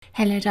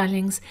Hello,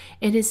 darlings.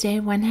 It is day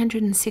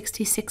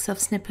 166 of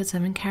Snippets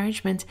of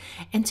Encouragement,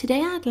 and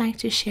today I'd like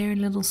to share a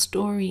little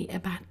story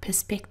about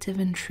perspective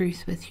and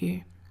truth with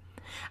you.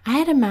 I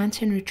had a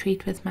mountain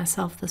retreat with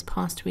myself this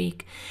past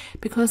week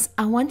because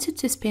I wanted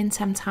to spend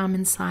some time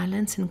in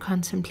silence and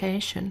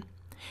contemplation.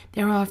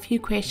 There are a few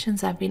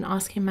questions I've been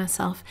asking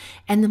myself,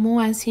 and the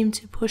more I seem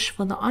to push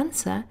for the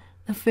answer,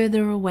 the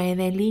further away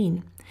they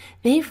lean.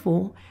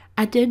 Therefore,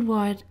 I did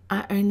what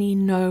I only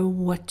know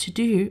what to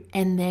do,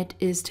 and that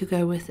is to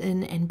go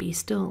within and be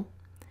still.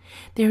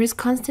 There is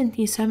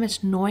constantly so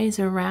much noise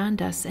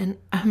around us, and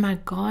oh my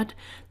God,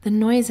 the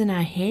noise in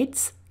our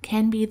heads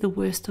can be the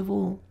worst of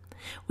all.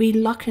 We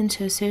lock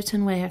into a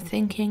certain way of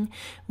thinking,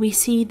 we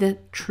see the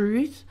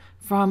truth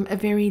from a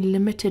very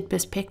limited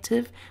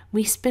perspective,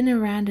 we spin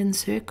around in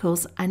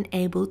circles,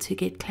 unable to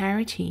get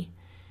clarity.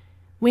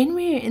 When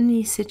we are in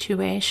these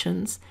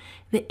situations,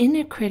 the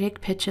inner critic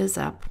pitches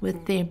up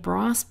with their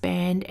brass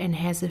band and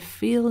has a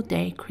field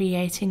day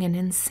creating an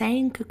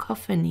insane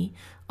cacophony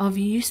of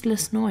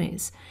useless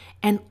noise,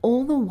 and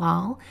all the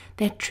while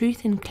that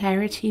truth and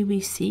clarity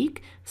we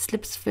seek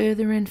slips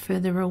further and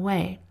further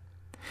away.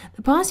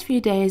 The past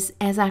few days,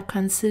 as I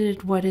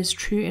considered what is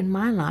true in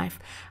my life,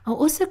 I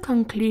also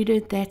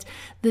concluded that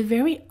the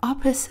very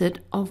opposite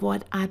of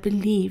what I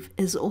believe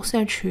is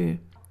also true.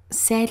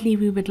 Sadly,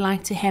 we would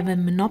like to have a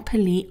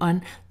monopoly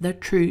on the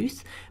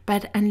truth,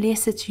 but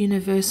unless it's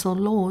universal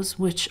laws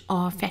which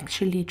are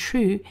factually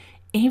true,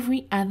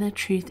 every other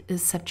truth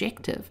is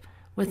subjective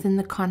within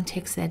the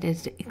context that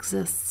it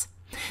exists.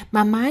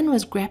 My mind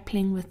was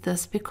grappling with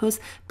this because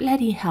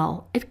bloody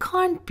hell, it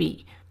can't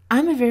be.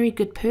 I'm a very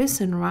good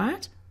person,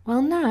 right?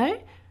 Well,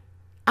 no.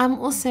 I'm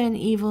also an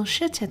evil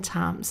shit at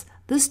times.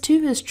 This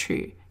too is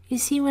true. You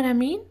see what I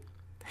mean?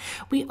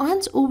 We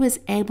aren't always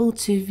able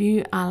to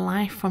view our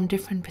life from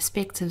different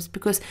perspectives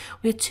because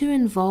we're too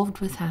involved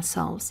with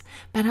ourselves.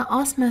 But I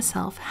ask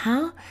myself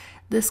how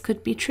this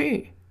could be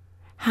true.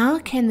 How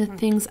can the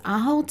things I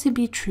hold to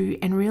be true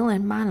and real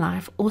in my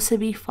life also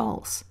be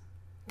false?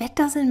 That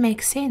doesn't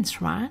make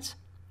sense, right?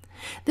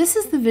 This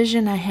is the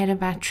vision I had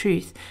about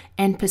truth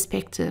and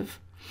perspective.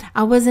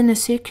 I was in a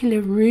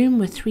circular room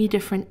with 3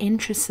 different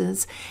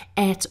entrances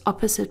at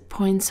opposite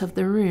points of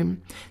the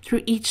room.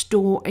 Through each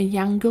door, a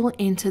young girl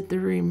entered the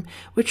room,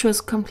 which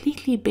was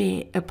completely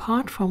bare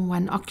apart from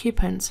one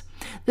occupant.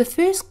 The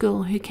first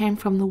girl, who came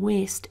from the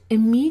west,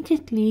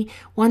 immediately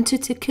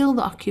wanted to kill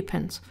the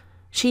occupant.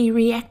 She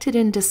reacted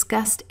in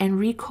disgust and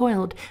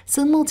recoiled,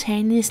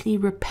 simultaneously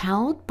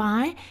repelled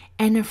by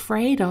and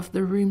afraid of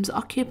the room's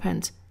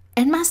occupant.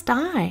 "It must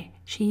die,"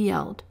 she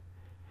yelled.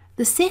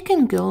 The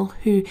second girl,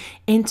 who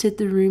entered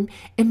the room,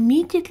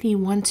 immediately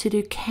wanted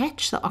to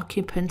catch the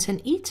occupant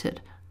and eat it.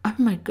 "Oh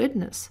my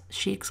goodness,"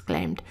 she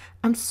exclaimed.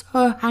 "I'm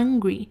so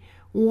hungry.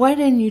 What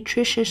a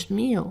nutritious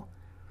meal."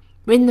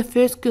 When the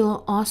first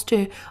girl asked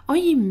her, "Are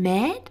you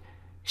mad?"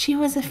 she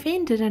was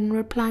offended and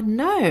replied,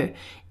 "No.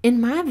 In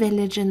my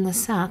village in the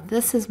south,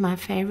 this is my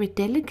favorite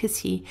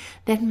delicacy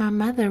that my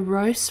mother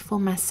roasts for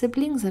my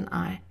siblings and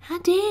I. How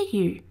dare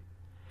you?"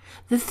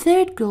 The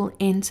third girl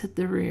entered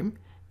the room.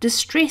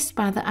 Distressed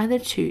by the other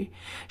 2,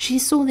 she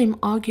saw them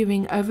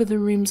arguing over the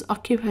room's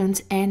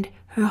occupant and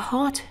her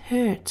heart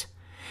hurt.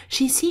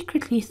 She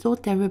secretly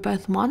thought they were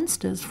both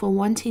monsters for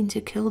wanting to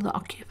kill the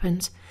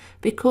occupant,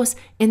 because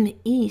in the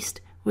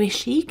East, where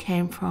she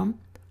came from,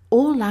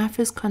 all life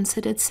is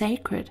considered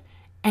sacred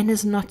and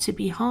is not to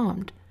be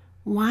harmed.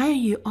 "Why are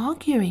you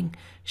arguing?"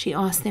 she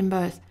asked them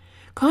both.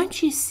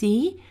 "Can't you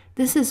see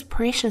this is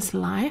precious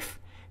life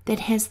that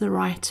has the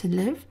right to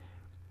live?"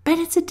 "But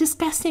it's a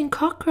disgusting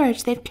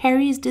cockroach that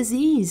carries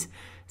disease,"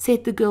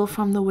 said the girl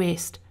from the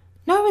west.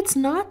 "No, it's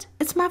not.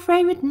 It's my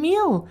favorite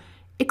meal,"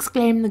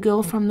 exclaimed the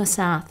girl from the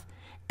south.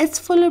 "It's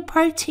full of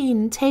protein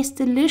and tastes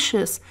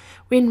delicious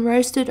when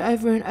roasted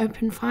over an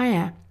open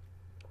fire."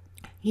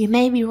 "You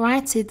may be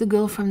right," said the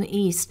girl from the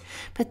east,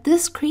 "but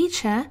this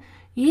creature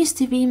used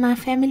to be my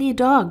family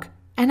dog,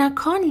 and I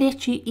can't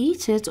let you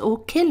eat it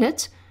or kill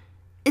it.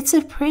 It's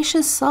a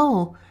precious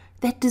soul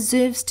that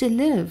deserves to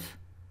live."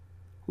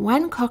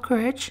 1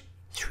 cockroach,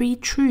 3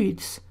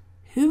 truths.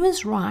 Who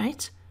is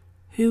right?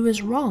 Who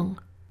is wrong?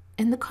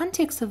 In the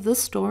context of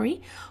this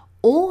story,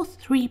 all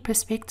 3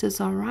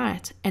 perspectives are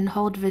right and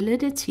hold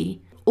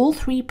validity. All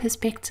 3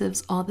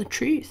 perspectives are the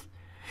truth.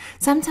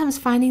 Sometimes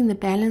finding the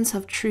balance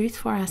of truth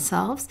for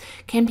ourselves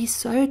can be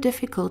so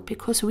difficult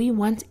because we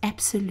want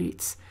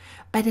absolutes.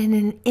 But in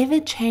an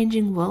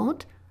ever-changing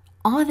world,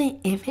 are there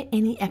ever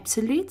any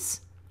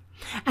absolutes?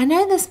 I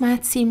know this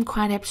might seem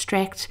quite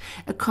abstract,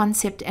 a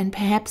concept, and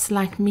perhaps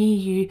like me,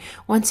 you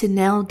want to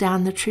nail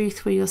down the truth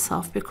for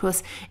yourself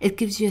because it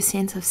gives you a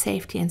sense of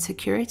safety and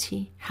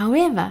security.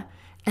 However,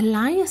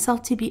 allow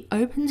yourself to be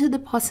open to the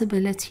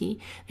possibility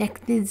that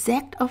the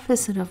exact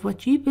opposite of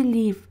what you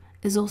believe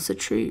is also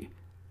true,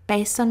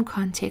 based on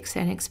context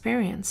and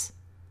experience.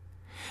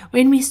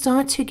 When we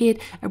start to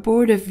get a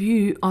broader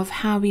view of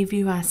how we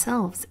view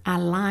ourselves,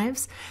 our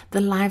lives,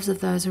 the lives of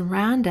those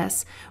around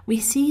us, we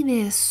see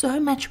there's so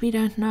much we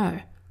don't know,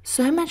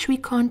 so much we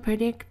can't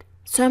predict,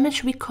 so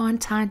much we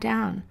can't tie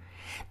down.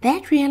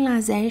 That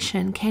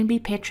realization can be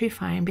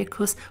petrifying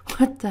because,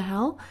 what the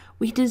hell?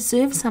 We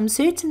deserve some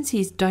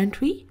certainties, don't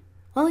we?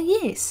 Well,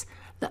 yes.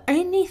 The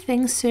only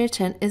thing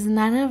certain is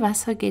none of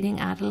us are getting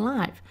out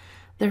alive.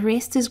 The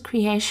rest is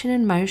creation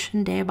in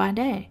motion day by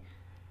day.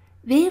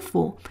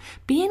 Therefore,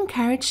 be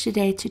encouraged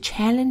today to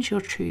challenge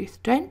your truth.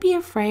 Don't be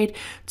afraid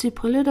to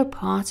pull it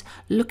apart,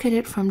 look at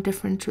it from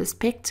different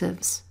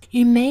perspectives.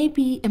 You may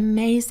be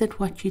amazed at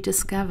what you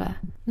discover,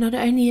 not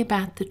only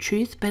about the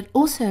truth, but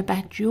also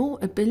about your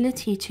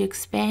ability to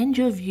expand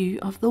your view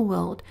of the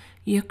world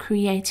you're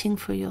creating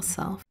for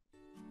yourself.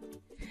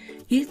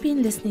 You've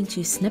been listening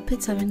to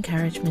Snippets of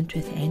Encouragement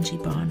with Angie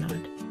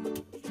Barnard.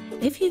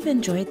 If you've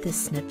enjoyed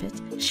this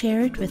snippet,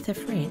 share it with a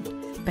friend.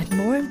 But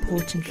more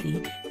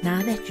importantly,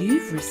 now that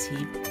you've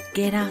received,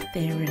 get out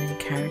there and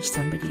encourage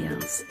somebody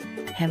else.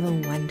 Have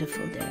a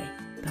wonderful day.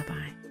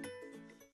 Bye-bye.